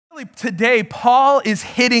really today, Paul is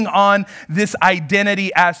hitting on this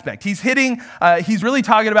identity aspect. He's really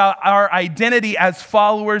talking about our identity as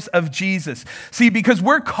followers of Jesus. See, because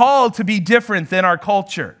we're called to be different than our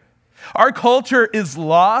culture. Our culture is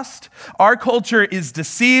lost. Our culture is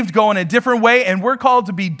deceived, going a different way, and we're called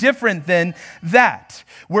to be different than that.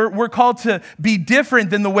 We're called to be different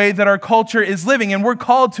than the way that our culture is living, and we're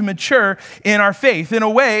called to mature in our faith. In a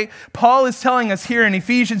way, Paul is telling us here in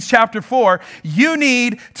Ephesians chapter 4, you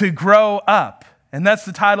need to grow up. And that's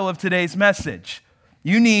the title of today's message.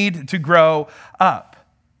 You need to grow up.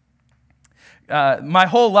 My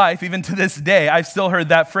whole life, even to this day, I've still heard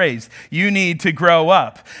that phrase, you need to grow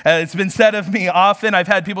up. It's been said of me often. I've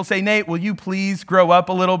had people say, Nate, will you please grow up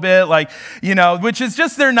a little bit? Which is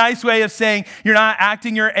just their nice way of saying you're not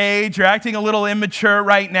acting your age, you're acting a little immature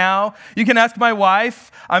right now. You can ask my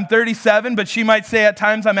wife. I'm 37, but she might say at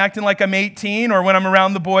times I'm acting like I'm 18, or when I'm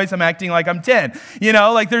around the boys, I'm acting like I'm 10.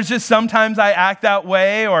 There's just sometimes I act that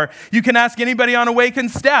way, or you can ask anybody on Awaken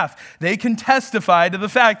staff. They can testify to the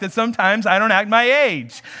fact that sometimes I don't act my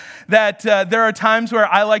age. That there are times where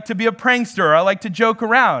I like to be a prankster, or I like to joke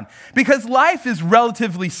around, because life is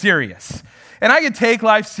relatively serious. And I can take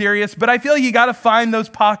life serious, but I feel you got to find those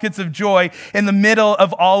pockets of joy in the middle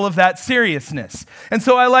of all of that seriousness. And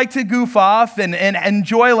so I like to goof off and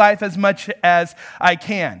enjoy life as much as I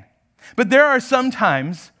can. But there are some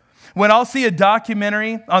times when I'll see a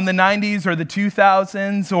documentary on the 90s or the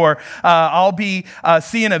 2000s, or I'll be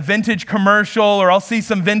seeing a vintage commercial, or I'll see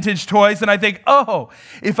some vintage toys, and I think, oh,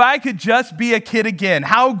 if I could just be a kid again,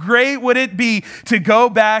 how great would it be to go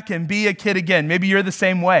back and be a kid again? Maybe you're the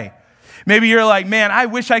same way. Maybe you're like, man, I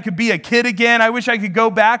wish I could be a kid again. I wish I could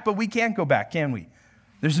go back, but we can't go back, can we?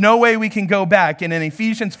 There's no way we can go back. And in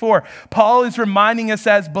Ephesians 4, Paul is reminding us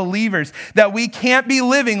as believers that we can't be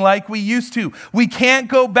living like we used to. We can't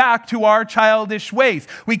go back to our childish ways.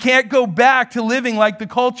 We can't go back to living like the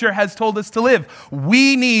culture has told us to live.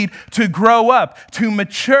 We need to grow up, to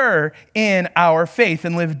mature in our faith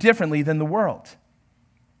and live differently than the world.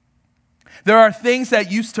 There are things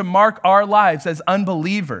that used to mark our lives as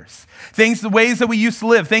unbelievers, the ways that we used to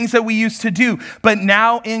live, things that we used to do. But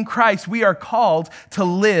now in Christ, we are called to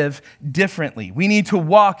live differently. We need to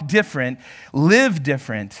walk different, live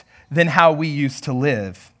different than how we used to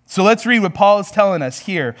live. So let's read what Paul is telling us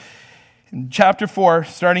here. In chapter 4,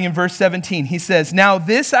 starting in verse 17, he says, "Now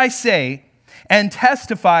this I say and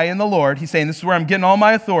testify in the Lord," he's saying, this is where I'm getting all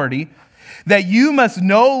my authority, "that you must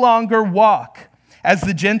no longer walk as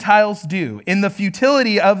the Gentiles do, in the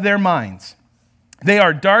futility of their minds. They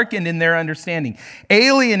are darkened in their understanding,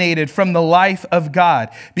 alienated from the life of God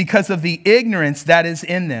because of the ignorance that is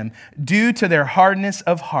in them, due to their hardness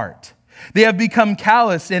of heart. They have become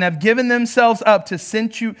callous and have given themselves up to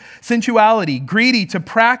sensuality, greedy to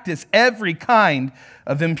practice every kind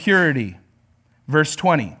of impurity." Verse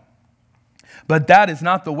 20, "But that is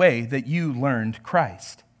not the way that you learned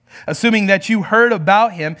Christ, assuming that you heard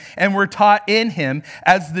about him and were taught in him,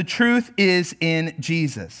 as the truth is in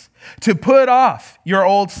Jesus, to put off your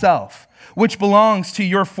old self, which belongs to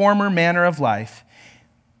your former manner of life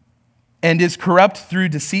and is corrupt through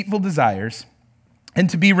deceitful desires, and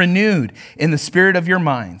to be renewed in the spirit of your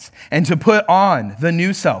minds, and to put on the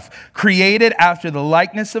new self, created after the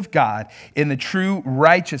likeness of God in the true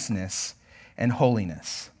righteousness and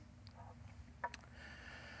holiness."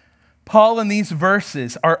 Paul in these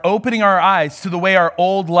verses are opening our eyes to the way our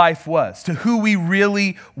old life was, to who we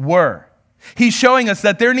really were. He's showing us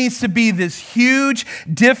that there needs to be this huge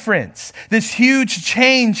difference, this huge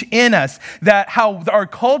change in us, that how our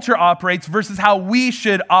culture operates versus how we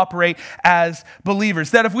should operate as believers.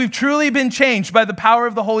 That if we've truly been changed by the power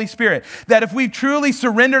of the Holy Spirit, that if we've truly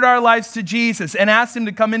surrendered our lives to Jesus and asked him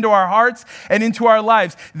to come into our hearts and into our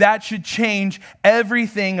lives, that should change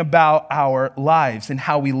everything about our lives and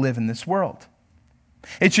how we live in this world.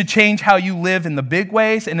 It should change how you live in the big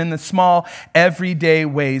ways and in the small, everyday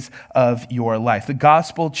ways of your life. The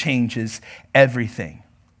gospel changes everything.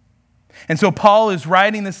 And so Paul is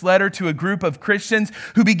writing this letter to a group of Christians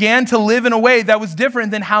who began to live in a way that was different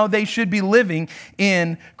than how they should be living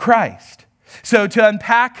in Christ. So to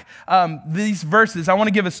unpack these verses, I want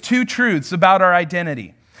to give us two truths about our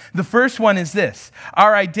identity. The first one is this: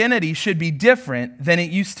 our identity should be different than it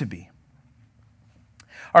used to be.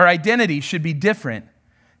 Our identity should be different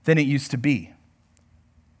than it used to be.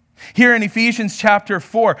 Here in Ephesians chapter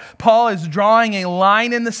 4, Paul is drawing a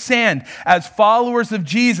line in the sand as followers of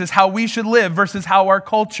Jesus, how we should live versus how our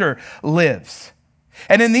culture lives.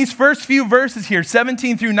 And in these first few verses here,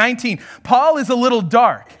 17 through 19, Paul is a little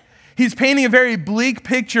dark. He's painting a very bleak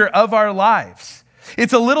picture of our lives.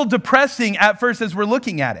 It's a little depressing at first as we're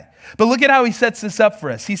looking at it. But look at how he sets this up for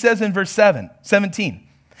us. He says in verse 17,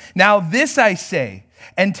 "Now this I say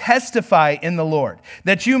and testify in the Lord,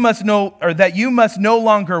 that you must no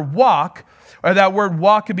longer walk," or that word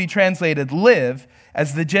walk could be translated live,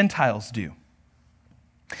 "as the Gentiles do."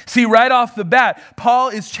 See, right off the bat, Paul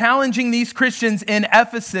is challenging these Christians in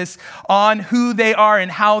Ephesus on who they are and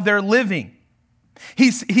how they're living.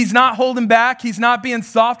 He's not holding back. He's not being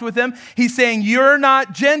soft with them. He's saying, you're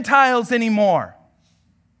not Gentiles anymore.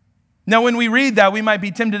 Now, when we read that, we might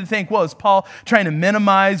be tempted to think, well, is Paul trying to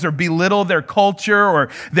minimize or belittle their culture or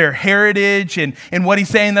their heritage? And what he's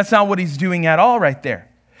saying, that's not what he's doing at all right there.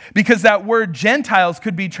 Because that word Gentiles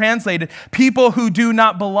could be translated people who do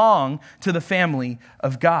not belong to the family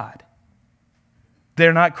of God.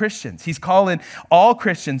 They're not Christians. He's calling all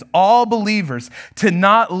Christians, all believers, to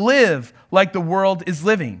not live like the world is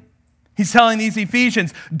living. He's telling these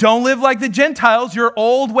Ephesians, don't live like the Gentiles, your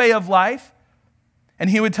old way of life. And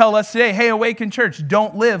he would tell us today, hey, Awaken Church,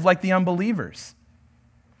 don't live like the unbelievers.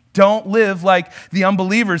 Don't live like the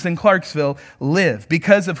unbelievers in Clarksville live.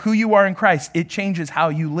 Because of who you are in Christ, it changes how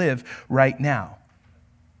you live right now.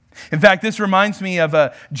 In fact, this reminds me of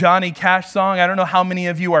a Johnny Cash song. I don't know how many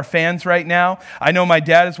of you are fans right now. I know my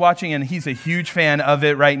dad is watching, and he's a huge fan of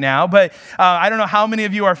it right now. But I don't know how many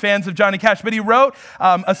of you are fans of Johnny Cash. But he wrote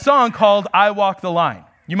a song called I Walk the Line.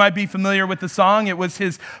 You might be familiar with the song. It was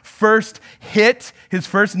his first hit, his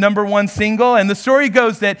first #1 single. And the story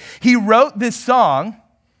goes that he wrote this song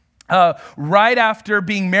right after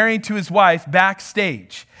being married to his wife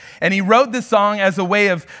backstage. And he wrote this song as a way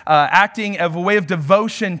of acting, of a way of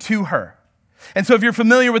devotion to her. And so if you're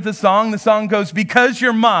familiar with the song goes, because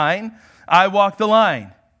you're mine, I walk the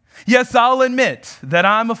line. Yes, I'll admit that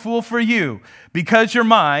I'm a fool for you. Because you're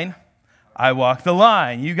mine, I walk the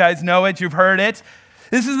line. You guys know it. You've heard it.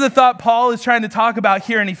 This is the thought Paul is trying to talk about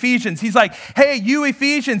here in Ephesians. He's like, hey, you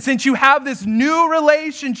Ephesians, since you have this new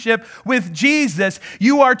relationship with Jesus,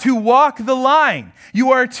 you are to walk the line.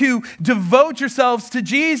 You are to devote yourselves to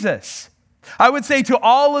Jesus. I would say to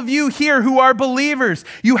all of you here who are believers,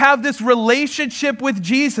 you have this relationship with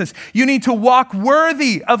Jesus. You need to walk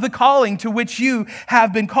worthy of the calling to which you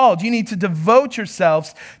have been called. You need to devote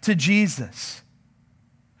yourselves to Jesus.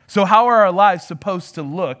 So how are our lives supposed to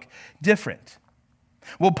look different?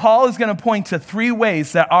 Well, Paul is going to point to 3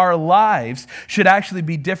 ways that our lives should actually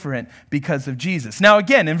be different because of Jesus. Now,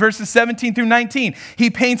 again, in verses 17 through 19, he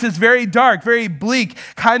paints this very dark, very bleak,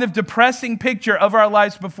 kind of depressing picture of our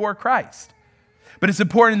lives before Christ. But it's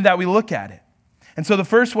important that we look at it. And so the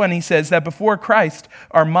first one, he says that before Christ,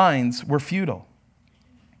 our minds were futile.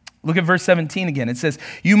 Look at verse 17 again. It says,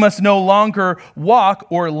 you must no longer walk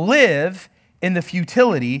or live in the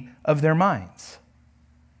futility of their minds.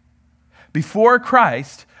 Before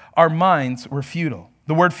Christ, our minds were futile.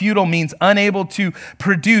 The word futile means unable to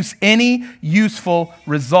produce any useful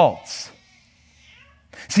results.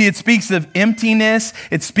 See, it speaks of emptiness.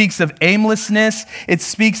 It speaks of aimlessness. It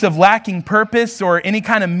speaks of lacking purpose or any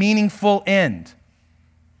kind of meaningful end.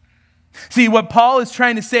 See, what Paul is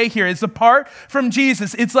trying to say here is apart from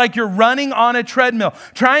Jesus, it's like you're running on a treadmill,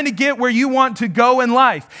 trying to get where you want to go in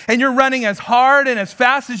life. And you're running as hard and as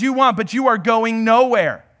fast as you want, but you are going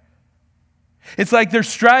nowhere. It's like they're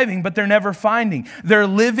striving, but they're never finding. They're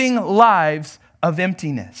living lives of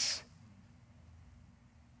emptiness.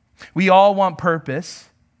 We all want purpose,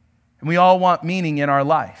 and we all want meaning in our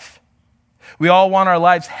life. We all want our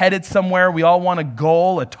lives headed somewhere. We all want a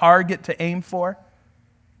goal, a target to aim for.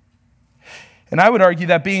 And I would argue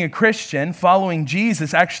that being a Christian, following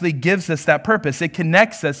Jesus, actually gives us that purpose. It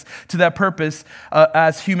connects us to that purpose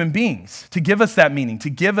as human beings, to give us that meaning,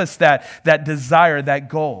 to give us that desire, that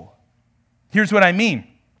goal. Here's what I mean.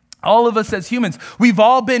 All of us as humans, we've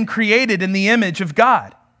all been created in the image of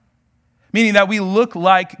God, meaning that we look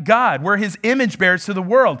like God. We're his image bearers to the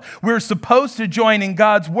world. We're supposed to join in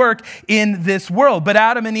God's work in this world. But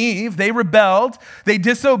Adam and Eve, they rebelled, they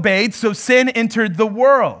disobeyed, so sin entered the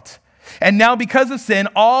world. And now because of sin,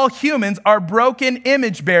 all humans are broken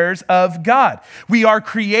image bearers of God. We are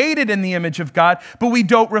created in the image of God, but we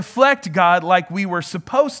don't reflect God like we were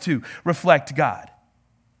supposed to reflect God.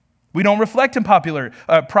 We don't reflect him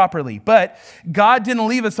properly, but God didn't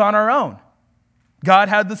leave us on our own. God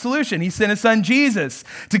had the solution. He sent his son Jesus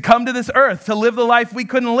to come to this earth, to live the life we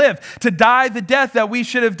couldn't live, to die the death that we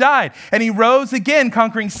should have died. And he rose again,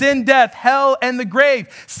 conquering sin, death, hell, and the grave.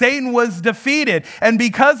 Satan was defeated. And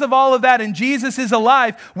because of all of that, and Jesus is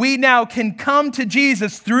alive, we now can come to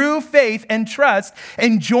Jesus through faith and trust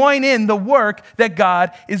and join in the work that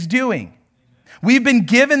God is doing. We've been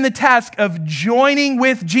given the task of joining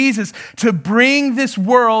with Jesus to bring this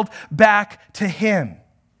world back to him.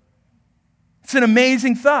 It's an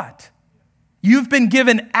amazing thought. You've been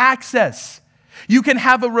given access. You can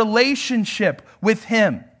have a relationship with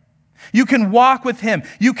him. You can walk with him.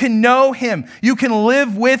 You can know him. You can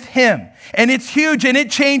live with him. And it's huge, and it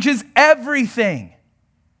changes everything.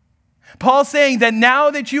 Paul's saying that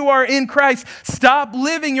now that you are in Christ, stop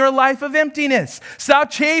living your life of emptiness.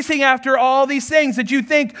 Stop chasing after all these things that you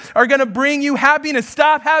think are going to bring you happiness.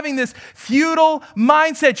 Stop having this futile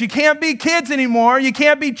mindset. You can't be kids anymore. You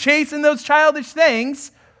can't be chasing those childish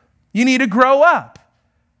things. You need to grow up.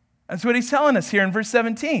 That's what he's telling us here in verse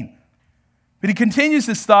 17. But he continues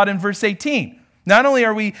this thought in verse 18. Not only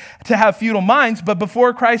are we to have futile minds, but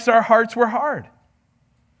before Christ our hearts were hard.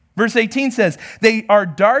 Verse 18 says, they are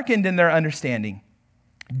darkened in their understanding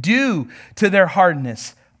due to their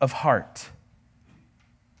hardness of heart.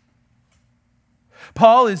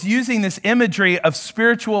 Paul is using this imagery of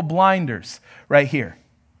spiritual blinders right here.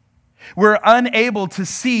 We're unable to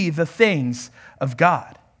see the things of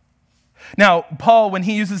God. Now, Paul, when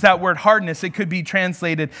he uses that word hardness, it could be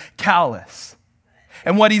translated callous.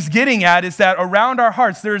 And what he's getting at is that around our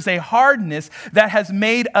hearts, there is a hardness that has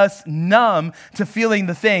made us numb to feeling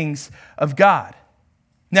the things of God.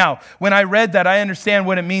 Now, when I read that, I understand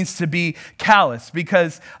what it means to be callous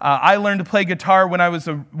because I learned to play guitar when I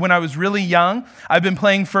was really young. I've been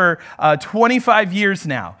playing for 25 years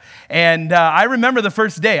now. And I remember the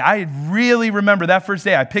first day. I really remember that first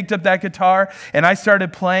day. I picked up that guitar and I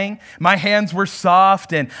started playing. My hands were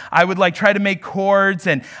soft and I would try to make chords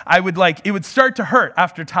and it would start to hurt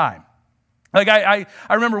after time. I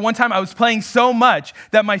remember one time I was playing so much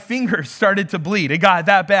that my fingers started to bleed. It got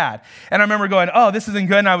that bad. And I remember going, oh, this isn't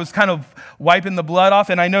good. And I was kind of wiping the blood off.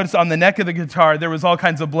 And I noticed on the neck of the guitar, there was all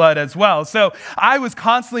kinds of blood as well. So I was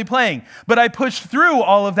constantly playing. But I pushed through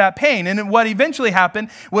all of that pain. And what eventually happened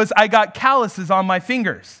was I got calluses on my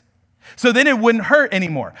fingers. So then it wouldn't hurt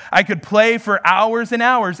anymore. I could play for hours and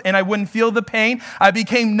hours and I wouldn't feel the pain. I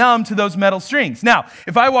became numb to those metal strings. Now,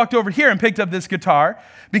 if I walked over here and picked up this guitar,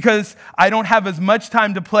 because I don't have as much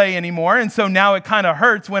time to play anymore, and so now it kind of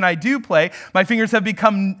hurts when I do play, my fingers have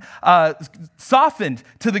become softened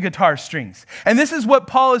to the guitar strings. And this is what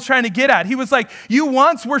Paul is trying to get at. He was like, you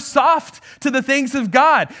once were soft to the things of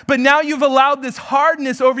God, but now you've allowed this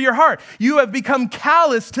hardness over your heart. You have become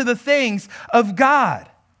callous to the things of God.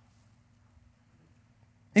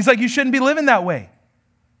 He's like, you shouldn't be living that way.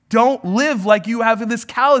 Don't live like you have this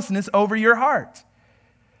callousness over your heart.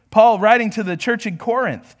 Paul, writing to the church in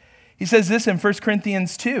Corinth, he says this in 1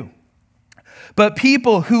 Corinthians 2. But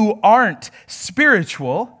people who aren't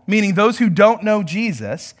spiritual, meaning those who don't know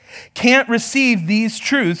Jesus, can't receive these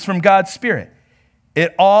truths from God's Spirit.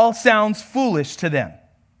 It all sounds foolish to them.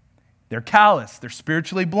 They're callous, they're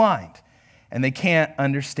spiritually blind, and they can't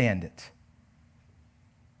understand it.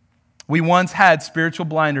 We once had spiritual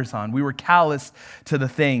blinders on. We were callous to the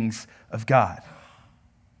things of God.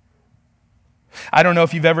 I don't know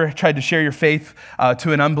if you've ever tried to share your faith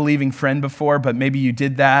to an unbelieving friend before, but maybe you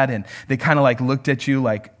did that and they kind of looked at you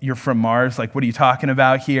like you're from Mars, like, what are you talking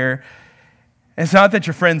about here? And it's not that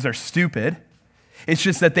your friends are stupid. It's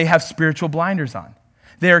just that they have spiritual blinders on.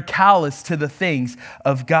 They are callous to the things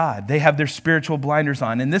of God. They have their spiritual blinders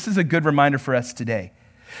on. And this is a good reminder for us today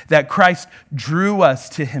that Christ drew us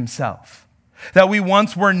to himself. That we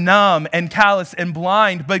once were numb and callous and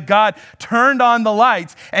blind, but God turned on the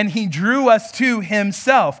lights and he drew us to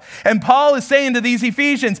himself. And Paul is saying to these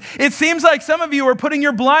Ephesians, it seems like some of you are putting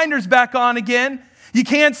your blinders back on again. You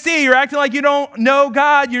can't see. You're acting like you don't know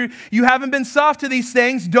God. You haven't been soft to these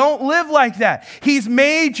things. Don't live like that. He's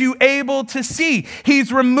made you able to see.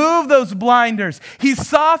 He's removed those blinders. He's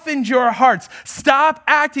softened your hearts. Stop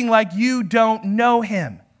acting like you don't know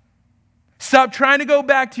him. Stop trying to go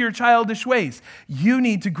back to your childish ways. You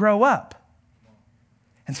need to grow up.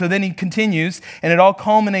 And so then he continues, and it all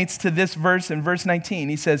culminates to this verse in verse 19.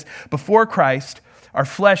 He says, before Christ, our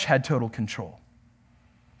flesh had total control.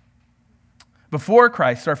 Before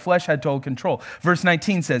Christ, our flesh had total control. Verse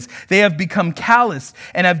 19 says, they have become callous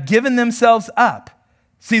and have given themselves up.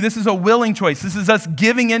 See, this is a willing choice. This is us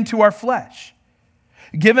giving into our flesh.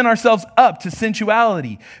 Giving ourselves up to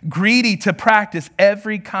sensuality, greedy to practice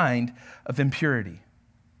every kind of impurity.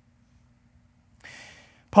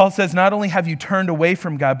 Paul says, not only have you turned away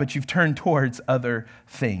from God, but you've turned towards other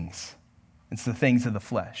things. It's the things of the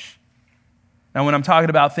flesh. Now, when I'm talking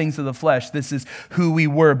about things of the flesh, this is who we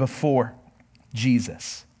were before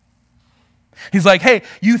Jesus. He's like, hey,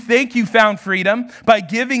 you think you found freedom by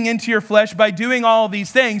giving into your flesh, by doing all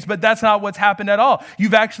these things, but that's not what's happened at all.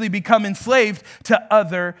 You've actually become enslaved to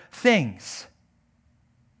other things.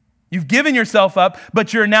 You've given yourself up,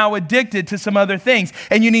 but you're now addicted to some other things.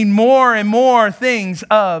 And you need more and more things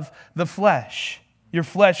of the flesh. Your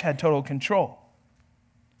flesh had total control.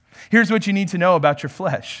 Here's what you need to know about your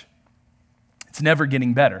flesh. It's never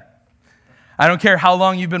getting better. I don't care how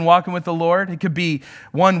long you've been walking with the Lord. It could be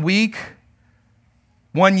 1 week,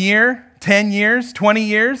 1 year, 10 years, 20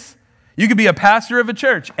 years. You could be a pastor of a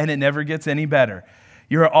church, and it never gets any better.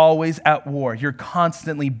 You're always at war. You're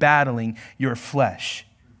constantly battling your flesh.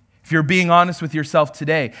 If you're being honest with yourself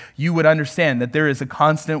today, you would understand that there is a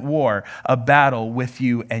constant war, a battle with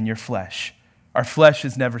you and your flesh. Our flesh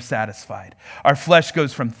is never satisfied. Our flesh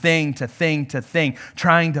goes from thing to thing to thing,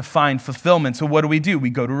 trying to find fulfillment. So what do? We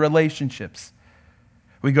go to relationships.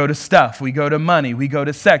 We go to stuff. We go to money. We go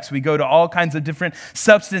to sex. We go to all kinds of different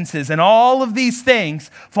substances. And all of these things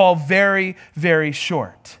fall very, very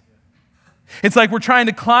short. It's like we're trying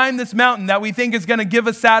to climb this mountain that we think is going to give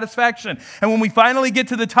us satisfaction. And when we finally get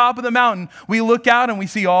to the top of the mountain, we look out and we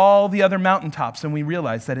see all the other mountaintops and we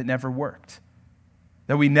realize that it never worked,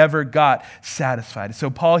 that we never got satisfied. So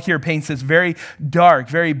Paul here paints this very dark,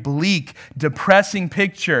 very bleak, depressing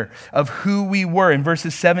picture of who we were in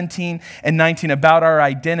verses 17 and 19 about our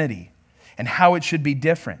identity and how it should be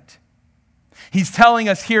different. He's telling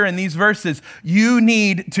us here in these verses, you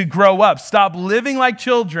need to grow up. Stop living like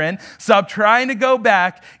children. Stop trying to go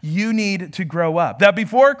back. You need to grow up. That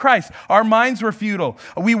before Christ, our minds were futile.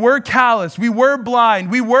 We were callous. We were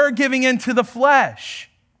blind. We were giving in to the flesh.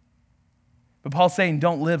 But Paul's saying,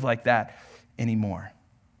 don't live like that anymore.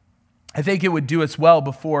 I think it would do us well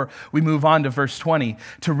before we move on to verse 20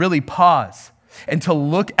 to really pause and to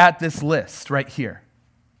look at this list right here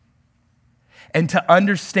and to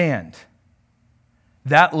understand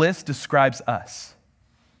that list describes us,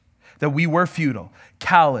 that we were futile,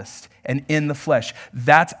 calloused, and in the flesh.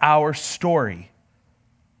 That's our story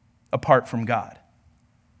apart from God.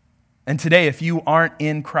 And today, if you aren't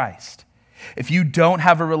in Christ, if you don't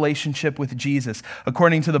have a relationship with Jesus,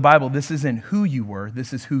 according to the Bible, this isn't who you were,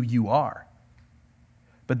 this is who you are.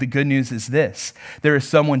 But the good news is this: there is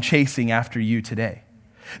someone chasing after you today.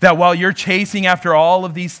 That while you're chasing after all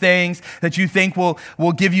of these things that you think will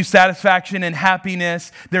give you satisfaction and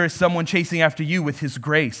happiness, there is someone chasing after you with his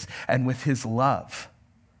grace and with his love.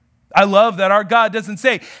 I love that our God doesn't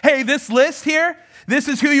say, hey, this list here, this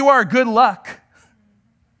is who you are, good luck.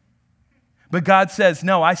 But God says,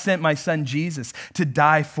 no, I sent my son Jesus to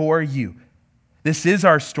die for you. This is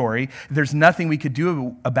our story. There's nothing we could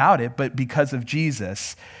do about it, but because of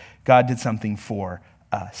Jesus, God did something for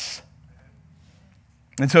us.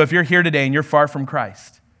 And so if you're here today and you're far from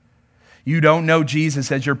Christ, you don't know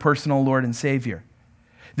Jesus as your personal Lord and Savior,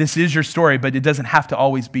 this is your story, but it doesn't have to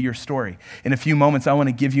always be your story. In a few moments, I want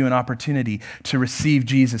to give you an opportunity to receive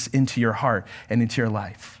Jesus into your heart and into your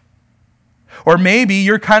life. Or maybe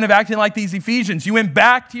you're kind of acting like these Ephesians. You went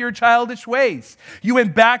back to your childish ways. You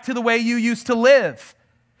went back to the way you used to live.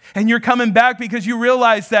 And you're coming back because you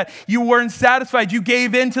realize that you weren't satisfied. You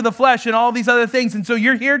gave in to the flesh and all these other things. And so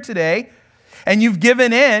you're here today and you've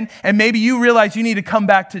given in, and maybe you realize you need to come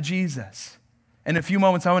back to Jesus. In a few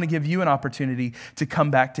moments, I want to give you an opportunity to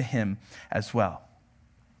come back to him as well.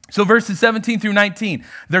 So verses 17 through 19,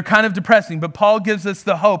 they're kind of depressing, but Paul gives us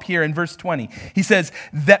the hope here in verse 20. He says,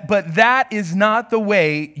 but that is not the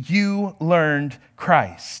way you learned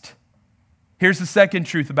Christ. Here's the second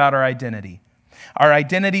truth about our identity. Our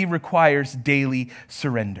identity requires daily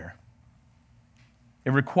surrender.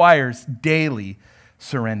 It requires daily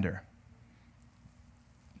surrender.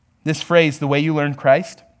 This phrase, the way you learned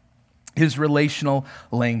Christ, is relational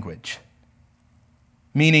language.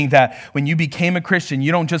 Meaning that when you became a Christian,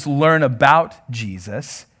 you don't just learn about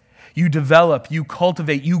Jesus. You develop, you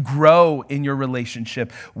cultivate, you grow in your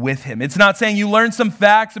relationship with him. It's not saying you learn some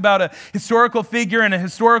facts about a historical figure in a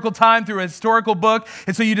historical time through a historical book,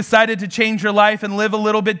 and so you decided to change your life and live a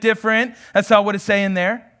little bit different. That's not what it's saying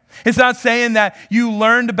there. It's not saying that you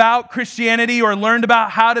learned about Christianity or learned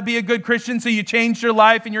about how to be a good Christian, so you changed your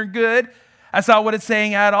life and you're good. That's not what it's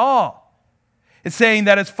saying at all. It's saying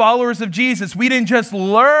that as followers of Jesus, we didn't just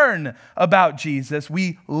learn about Jesus,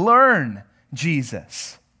 we learn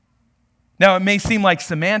Jesus. Now, it may seem like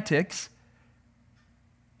semantics.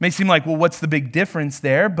 It may seem like, well, what's the big difference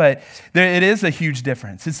there? But it is a huge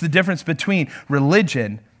difference. It's the difference between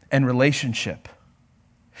religion and relationship.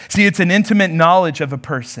 See, it's an intimate knowledge of a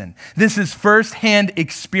person. This is firsthand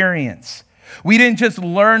experience. We didn't just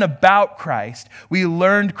learn about Christ, we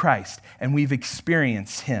learned Christ, and we've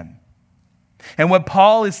experienced him. And what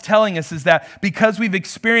Paul is telling us is that because we've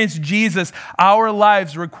experienced Jesus, our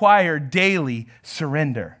lives require daily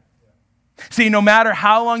surrender. See, no matter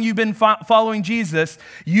how long you've been following Jesus,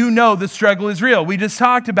 you know the struggle is real. We just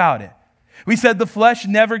talked about it. We said the flesh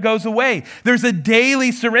never goes away. There's a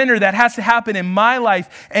daily surrender that has to happen in my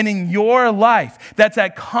life and in your life. That's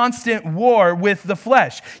at constant war with the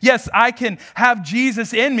flesh. Yes, I can have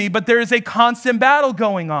Jesus in me, but there is a constant battle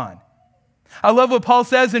going on. I love what Paul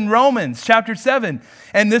says in Romans chapter 7,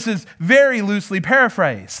 and this is very loosely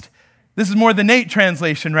paraphrased. This is more the Nate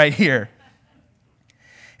translation right here.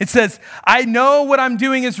 It says, I know what I'm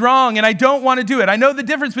doing is wrong, and I don't want to do it. I know the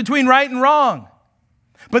difference between right and wrong.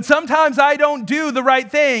 But sometimes I don't do the right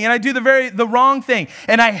thing, and I do the wrong thing.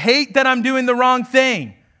 And I hate that I'm doing the wrong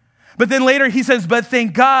thing. But then later he says, but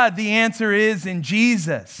thank God the answer is in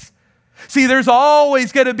Jesus. See, there's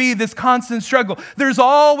always going to be this constant struggle. There's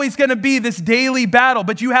always going to be this daily battle,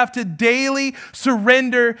 but you have to daily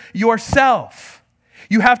surrender yourself.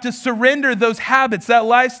 You have to surrender those habits, that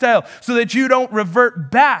lifestyle, so that you don't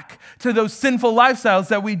revert back to those sinful lifestyles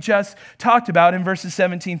that we just talked about in verses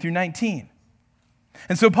 17 through 19.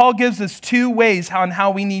 And so Paul gives us two ways on how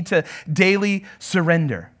we need to daily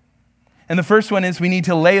surrender. And the first one is we need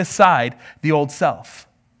to lay aside the old self.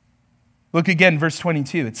 Look again, verse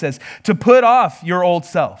 22. It says, to put off your old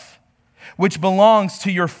self, which belongs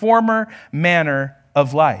to your former manner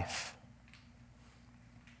of life.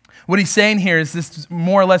 What he's saying here is this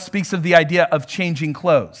more or less speaks of the idea of changing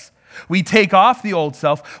clothes. We take off the old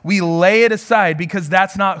self, we lay it aside because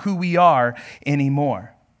that's not who we are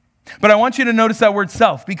anymore. But I want you to notice that word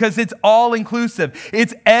self because it's all inclusive.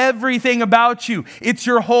 It's everything about you. It's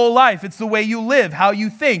your whole life. It's the way you live, how you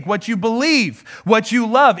think, what you believe, what you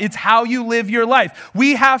love. It's how you live your life.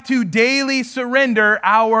 We have to daily surrender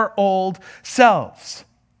our old selves.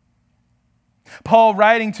 Paul,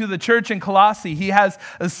 writing to the church in Colossae, he has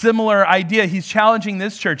a similar idea. He's challenging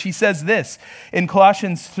this church. He says this in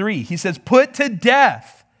Colossians 3. He says, put to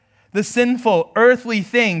death the sinful earthly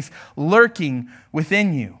things lurking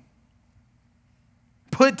within you.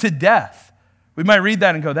 Put to death. We might read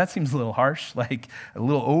that and go, that seems a little harsh, like a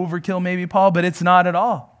little overkill maybe, Paul, but it's not at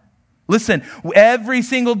all. Listen, every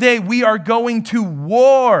single day we are going to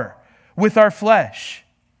war with our flesh.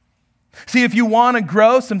 See, if you want to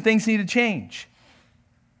grow, some things need to change.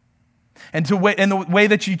 And the way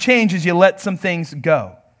that you change is you let some things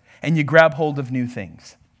go and you grab hold of new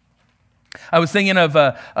things. I was thinking of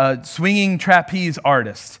a swinging trapeze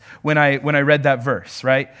artist when I read that verse,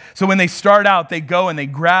 right? So when they start out, they go and they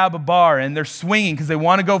grab a bar and they're swinging because they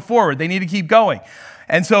want to go forward. They need to keep going.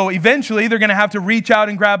 And so eventually they're going to have to reach out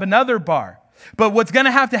and grab another bar. But what's going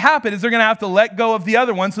to happen is they're going to have to let go of the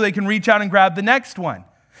other one so they can reach out and grab the next one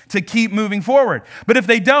to keep moving forward. But if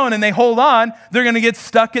they don't and they hold on, they're going to get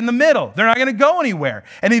stuck in the middle. They're not going to go anywhere.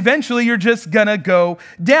 And eventually you're just going to go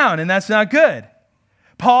down, and that's not good.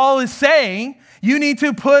 Paul is saying you need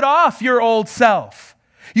to put off your old self.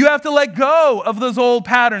 You have to let go of those old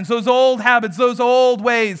patterns, those old habits, those old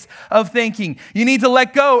ways of thinking. You need to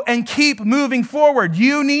let go and keep moving forward.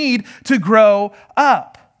 You need to grow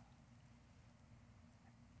up.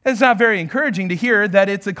 It's not very encouraging to hear that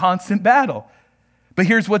it's a constant battle. But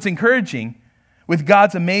here's what's encouraging. With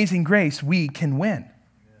God's amazing grace, we can win.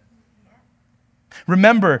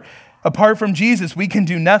 Remember, apart from Jesus, we can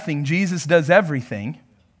do nothing. Jesus does everything.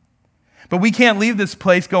 But we can't leave this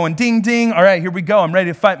place going, ding, ding, all right, here we go, I'm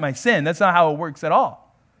ready to fight my sin. That's not how it works at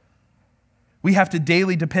all. We have to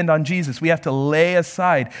daily depend on Jesus. We have to lay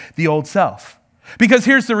aside the old self. Because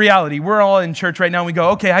here's the reality. We're all in church right now and we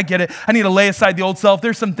go, okay, I get it. I need to lay aside the old self.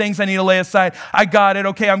 There's some things I need to lay aside. I got it.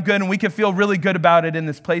 Okay, I'm good. And we can feel really good about it in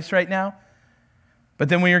this place right now. But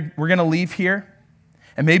then we're going to leave here.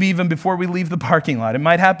 And maybe even before we leave the parking lot, it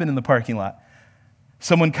might happen in the parking lot.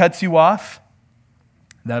 Someone cuts you off.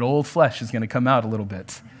 That old flesh is going to come out a little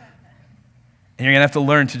bit. And you're going to have to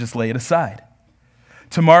learn to just lay it aside.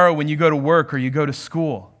 Tomorrow when you go to work or you go to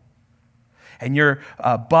school and your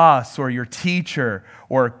boss or your teacher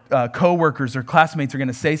or coworkers or classmates are going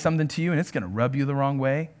to say something to you and it's going to rub you the wrong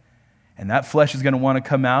way, and that flesh is going to want to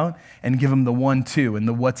come out and give them the 1-2 and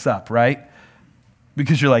the what's up, right?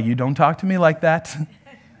 Because you're like, you don't talk to me like that.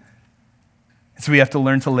 So we have to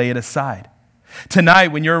learn to lay it aside. Tonight,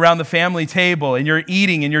 when you're around the family table and you're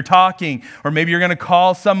eating and you're talking, or maybe you're going to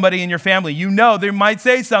call somebody in your family, you know they might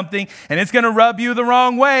say something and it's going to rub you the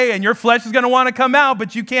wrong way and your flesh is going to want to come out,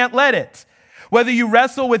 but you can't let it. Whether you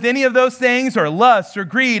wrestle with any of those things or lust or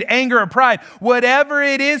greed, anger or pride, whatever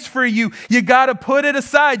it is for you, you got to put it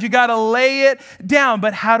aside. You got to lay it down.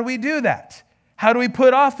 But how do we do that? How do we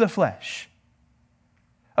put off the flesh?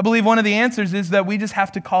 I believe one of the answers is that we just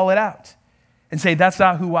have to call it out and say, that's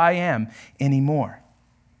not who I am anymore.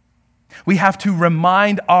 We have to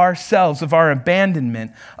remind ourselves of our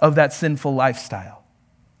abandonment of that sinful lifestyle.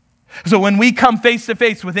 So when we come face to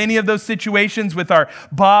face with any of those situations with our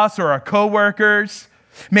boss or our coworkers,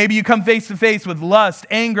 maybe you come face to face with lust,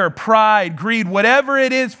 anger, pride, greed, whatever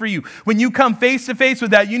it is for you. When you come face to face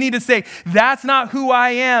with that, you need to say, that's not who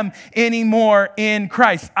I am anymore in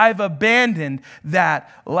Christ. I've abandoned that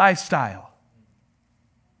lifestyle.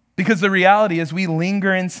 Because the reality is we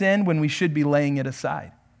linger in sin when we should be laying it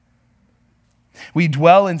aside. We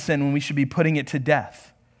dwell in sin when we should be putting it to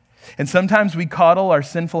death. And sometimes we coddle our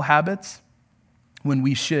sinful habits when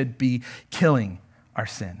we should be killing our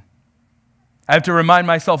sin. I have to remind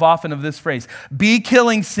myself often of this phrase, be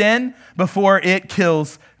killing sin before it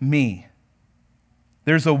kills me.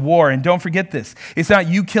 There's a war, and don't forget this. It's not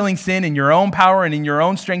you killing sin in your own power and in your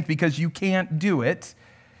own strength because you can't do it.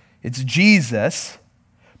 It's Jesus.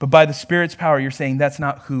 But by the Spirit's power, you're saying that's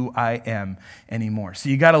not who I am anymore. So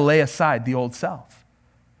you got to lay aside the old self.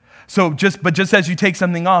 But just as you take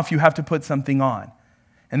something off, you have to put something on.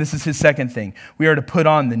 And this is his second thing. We are to put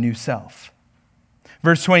on the new self.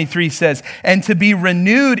 Verse 23 says, and to be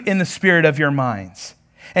renewed in the spirit of your minds,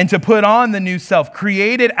 and to put on the new self,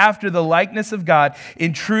 created after the likeness of God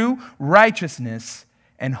in true righteousness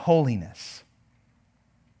and holiness.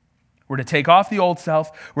 We're to take off the old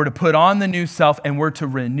self, we're to put on the new self, and we're to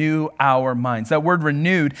renew our minds. That word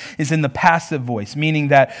renewed is in the passive voice, meaning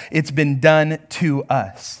that it's been done to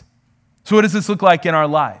us. So what does this look like in our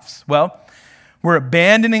lives? Well, we're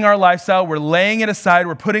abandoning our lifestyle, we're laying it aside,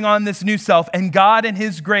 we're putting on this new self, and God in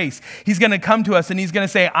his grace, he's going to come to us and he's going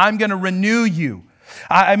to say, I'm going to renew you.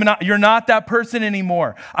 You're not that person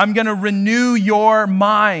anymore. I'm going to renew your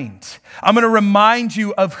mind. I'm going to remind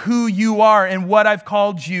you of who you are and what I've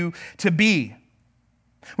called you to be.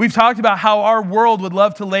 We've talked about how our world would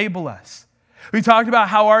love to label us. We've talked about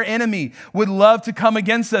how our enemy would love to come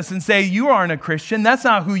against us and say, you aren't a Christian. That's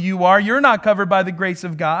not who you are. You're not covered by the grace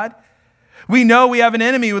of God. We know we have an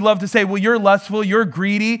enemy who would love to say, well, you're lustful, you're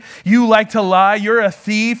greedy, you like to lie, you're a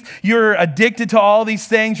thief, you're addicted to all these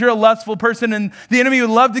things, you're a lustful person, and the enemy would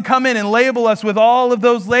love to come in and label us with all of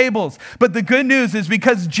those labels. But the good news is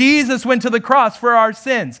because Jesus went to the cross for our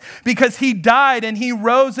sins, because he died and he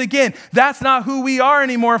rose again, that's not who we are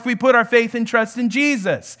anymore if we put our faith and trust in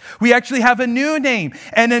Jesus. We actually have a new name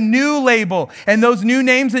and a new label, and those new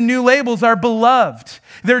names and new labels are beloved.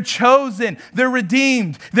 They're chosen, they're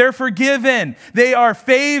redeemed, they're forgiven, they are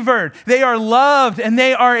favored, they are loved, and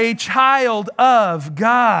they are a child of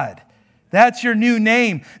God. That's your new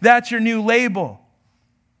name, that's your new label.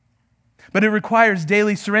 But it requires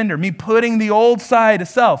daily surrender, me putting the old side of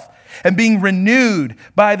self and being renewed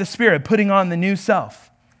by the Spirit, putting on the new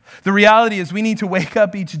self. The reality is we need to wake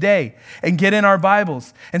up each day and get in our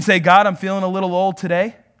Bibles and say, God, I'm feeling a little old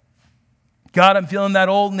today. God, I'm feeling that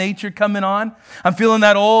old nature coming on. I'm feeling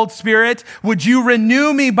that old spirit. Would you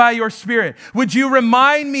renew me by your Spirit? Would you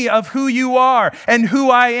remind me of who you are and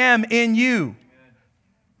who I am in you?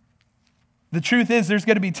 The truth is, there's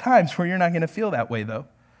going to be times where you're not going to feel that way, though.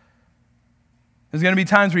 There's going to be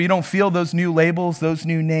times where you don't feel those new labels, those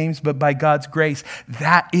new names, but by God's grace,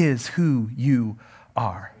 that is who you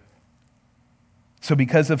are. So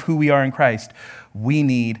because of who we are in Christ, we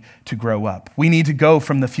need to grow up. We need to go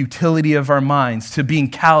from the futility of our minds to being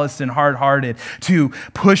calloused and hard-hearted, to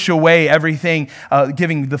push away everything,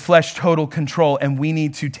 giving the flesh total control, and we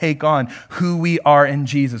need to take on who we are in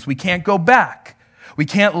Jesus. We can't go back. We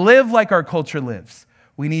can't live like our culture lives.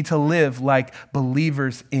 We need to live like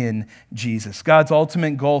believers in Jesus. God's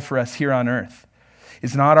ultimate goal for us here on earth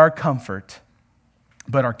is not our comfort,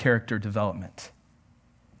 but our character development.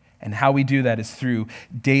 And how we do that is through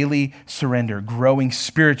daily surrender, growing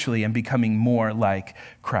spiritually and becoming more like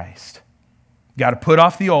Christ. You got to put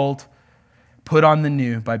off the old, put on the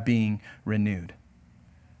new by being renewed.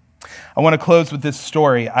 I want to close with this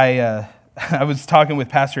story. I was talking with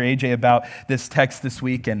Pastor AJ about this text this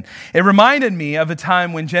week, and it reminded me of a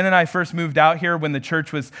time when Jen and I first moved out here when the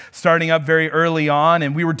church was starting up very early on,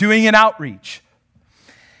 and we were doing an outreach.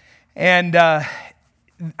 And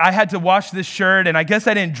I had to wash this shirt, and I guess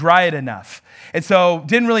I didn't dry it enough. And so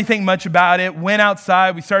didn't really think much about it. Went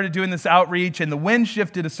outside. We started doing this outreach, and the wind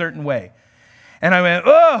shifted a certain way. And I went,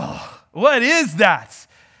 oh, what is that?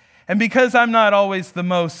 And because I'm not always the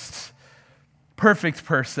most perfect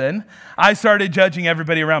person, I started judging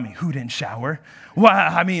everybody around me. Who didn't shower? Well,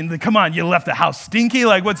 I mean, come on, you left the house stinky?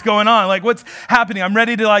 Like, what's going on? Like, what's happening? I'm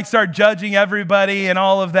ready to start judging everybody and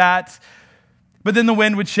all of that. But then the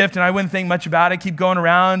wind would shift and I wouldn't think much about it, keep going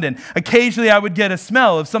around, and occasionally I would get a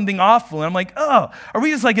smell of something awful. And I'm like, oh, are we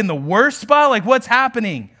just in the worst spot? Like, what's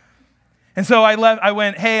happening? And so I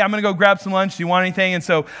went, hey, I'm going to go grab some lunch. Do you want anything? And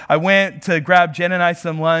so I went to grab Jen and I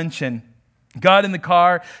some lunch and got in the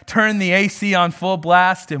car, turned the AC on full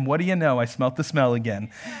blast, and what do you know? I smelt the smell again.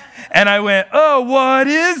 And I went, oh, what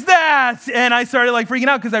is that? And I started freaking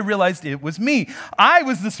out because I realized it was me. I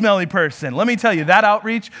was the smelly person. Let me tell you, that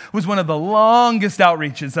outreach was one of the longest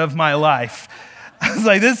outreaches of my life. I was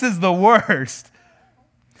like, this is the worst.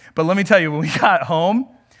 But let me tell you, when we got home,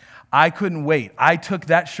 I couldn't wait. I took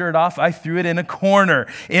that shirt off. I threw it in a corner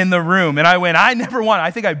in the room. And I went,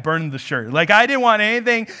 I think I burned the shirt. I didn't want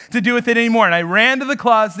anything to do with it anymore. And I ran to the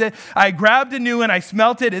closet. I grabbed a new one. I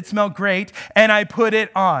smelt it. It smelled great. And I put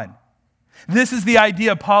it on. This is the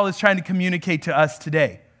idea Paul is trying to communicate to us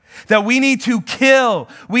today. That we need to kill.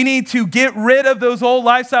 We need to get rid of those old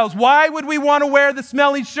lifestyles. Why would we want to wear the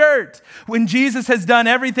smelly shirt when Jesus has done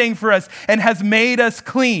everything for us and has made us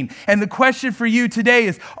clean? And the question for you today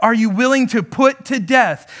is, are you willing to put to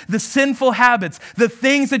death the sinful habits, the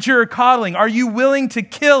things that you're coddling? Are you willing to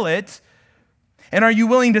kill it? And are you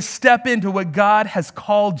willing to step into what God has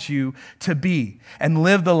called you to be and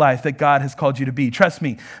live the life that God has called you to be? Trust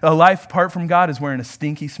me, a life apart from God is wearing a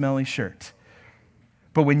stinky, smelly shirt.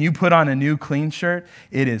 But when you put on a new clean shirt,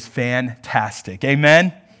 it is fantastic.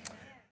 Amen?